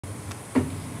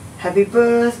Happy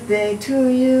birthday to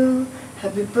you.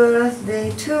 Happy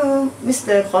birthday to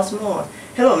Mr. Cosmo.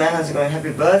 Hello man, how's it going?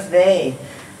 Happy birthday.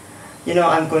 You know,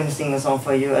 I'm going to sing a song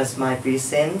for you as my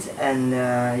present, and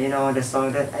you know, the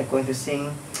song that I'm going to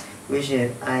sing, which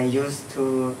is I used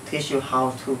to teach you how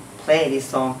to play this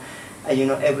song. You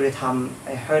know, every time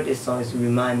I heard this song, it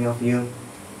reminds me of you.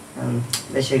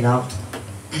 Let's check it out.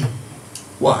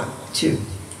 1, 2,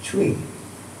 3.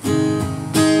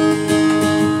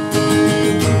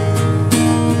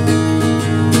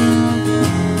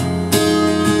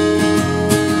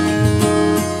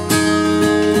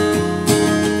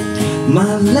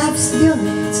 My life's built,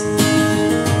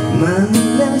 my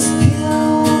life's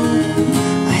pure.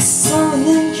 I saw an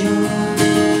angel,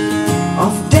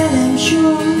 of that I'm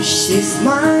sure. She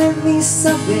smiled me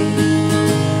something,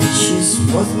 she's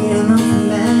worth me enough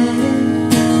man.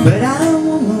 But I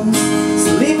won't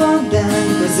sleep on that,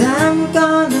 cause I'm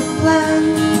gonna plan.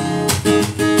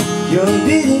 You're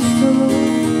beautiful,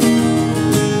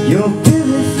 you're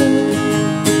beautiful,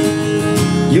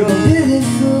 you're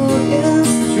beautiful,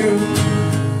 it's true.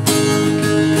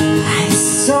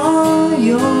 Saw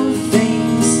your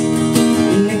face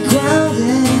in a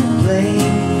crowded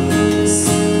place,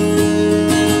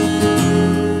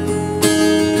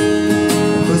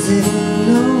 'cause I don't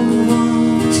know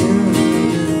what to do,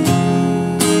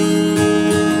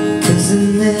 'cause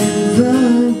I'll never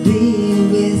be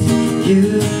with you.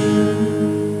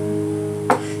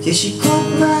 Yeah, she caught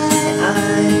my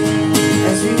eye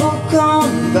as we walked on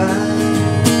by.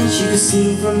 She could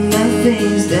see from my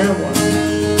face that was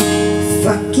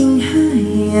fucking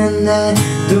high, and I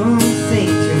don't think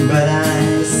her, but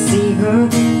I see her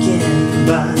again.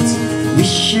 But we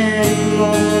share a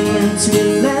moment to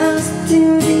last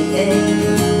till the end.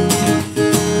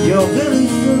 You're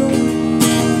beautiful,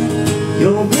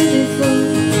 you're beautiful,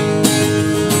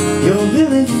 you're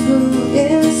beautiful,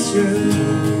 it's true.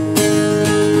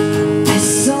 I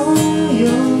saw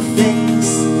your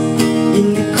face in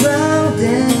the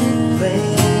crowded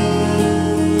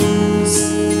place,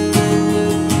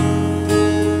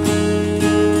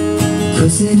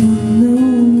 'cause I don't know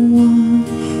what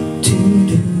to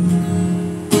do,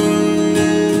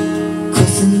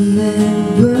 'cause I'll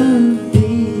never be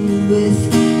with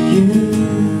you,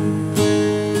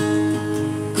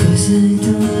 'cause I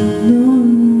don't know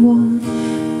what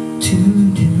to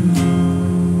do,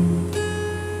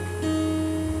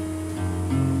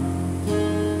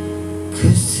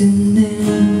 'cause I'll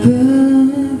never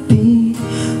be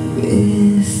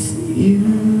with you.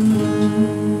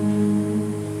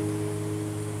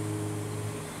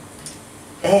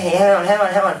 Hey,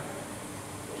 hang on.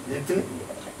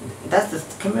 That's the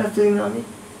camera filming on me?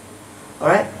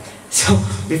 Alright? So,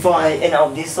 before I end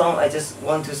out this song, I just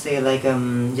want to say like,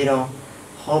 you know,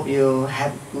 hope you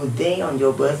have a good day on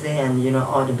your birthday, and you know,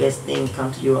 all the best things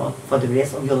come to you for the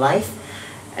rest of your life.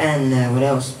 And what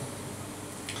else?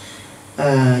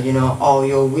 You know, all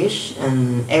your wish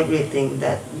and everything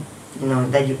that, you know,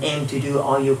 that you aim to do,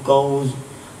 all your goals,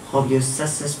 hope you're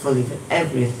successfully with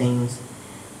everything.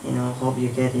 You know, hope you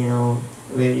get, you know,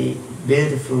 very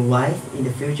beautiful wife in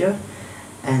the future.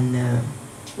 And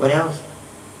what else?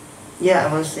 Yeah, I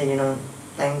want to say, you know,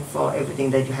 thanks for everything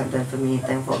that you have done for me.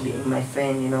 Thanks for being my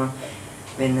friend. You know,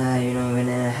 when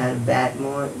I had a bad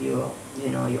mood, you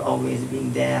know, you always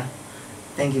being there.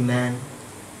 Thank you, man.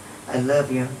 I love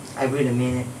you. I really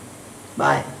mean it.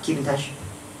 Bye. Keep in touch.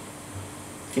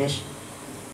 Finish.